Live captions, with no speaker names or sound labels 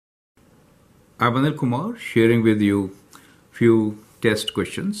I'm Anil Kumar sharing with you few test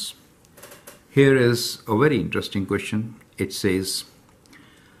questions. Here is a very interesting question. It says,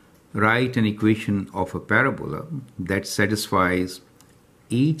 write an equation of a parabola that satisfies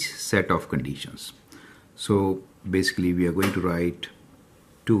each set of conditions. So basically we are going to write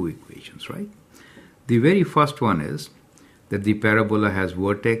two equations, right? The very first one is that the parabola has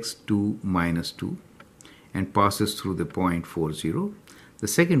vertex 2, -2 and passes through the point 4, 0. The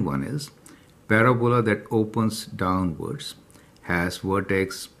second one is parabola that opens downwards has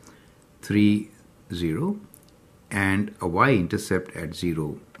vertex 3, 0 and a y-intercept at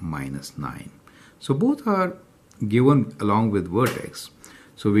 0, -9. So both are given along with vertex.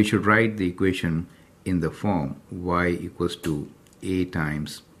 So we should write the equation in the form y equals to a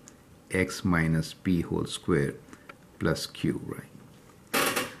times x minus p whole square plus q,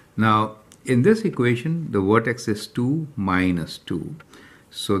 right? Now in this equation the vertex is 2 minus 2.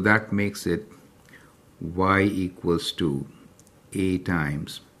 So that makes it y equals to a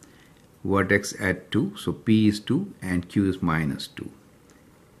times vertex at 2, so p is 2 and q is -2,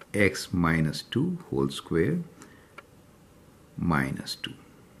 x minus 2 whole square -2.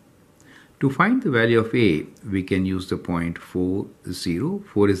 To find the value of a, we can use the point 4, 0.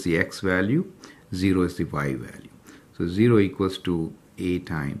 4 is the x value, 0 is the y value. So 0 equals to a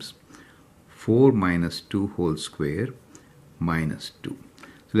times 4 minus 2 whole square -2.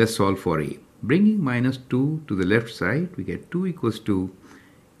 So let's solve for a. Bringing -2 to the left side, we get 2 equals to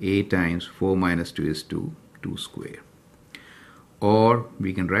a times 4 minus 2 is 2, 2 square. Or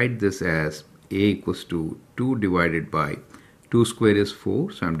we can write this as a equals to 2 divided by 2 square is 4,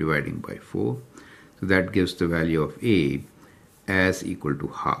 so I'm dividing by 4. So that gives the value of a as equal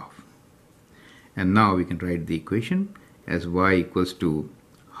to half. And now we can write the equation as y equals to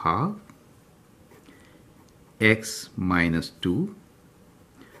half x minus 2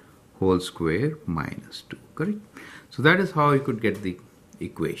 whole square -2, correct? So that is how you could get the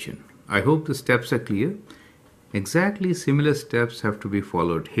equation. I hope the steps are clear. Exactly similar steps have to be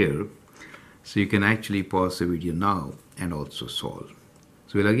followed here. So you can actually pause the video now and also solve.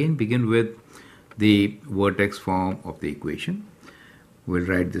 So we'll again begin with the vertex form of the equation. We'll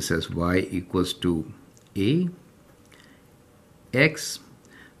write this as y equals to a x.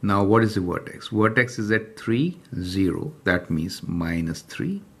 Now what is the vertex? Vertex is at 3, 0. That means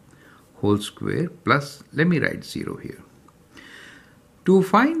 -3 whole square plus, let me write 0 here. To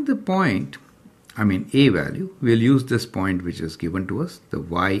find the point, a value, we'll use this point which is given to us, the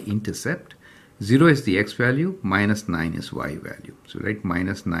y-intercept. 0 is the x value, -9 is y value. So write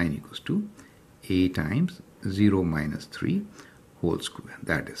 -9 equals to a times 0 minus 3 whole square.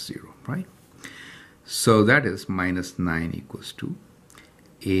 That is 0, right? So that is -9 equals to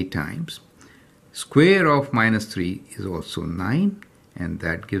a times square of -3 is also 9, and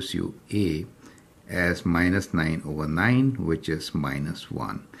that gives you a as -9 over 9, which is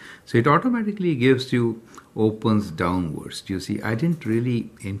 -1. So it automatically gives you opens downwards. You see, I didn't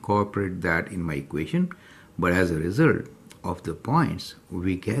really incorporate that in my equation, but as a result of the points,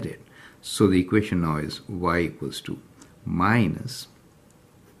 we get it. So the equation now is y equals to minus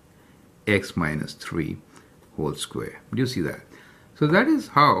x minus 3 whole square. Do you see that? So that is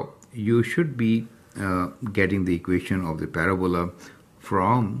how you should be getting the equation of the parabola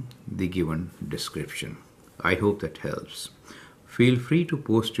from the given description. I hope that helps. Feel free to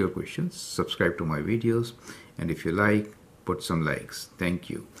post your questions, subscribe to my videos, and if you like, put some likes. Thank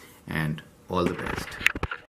you and all the best.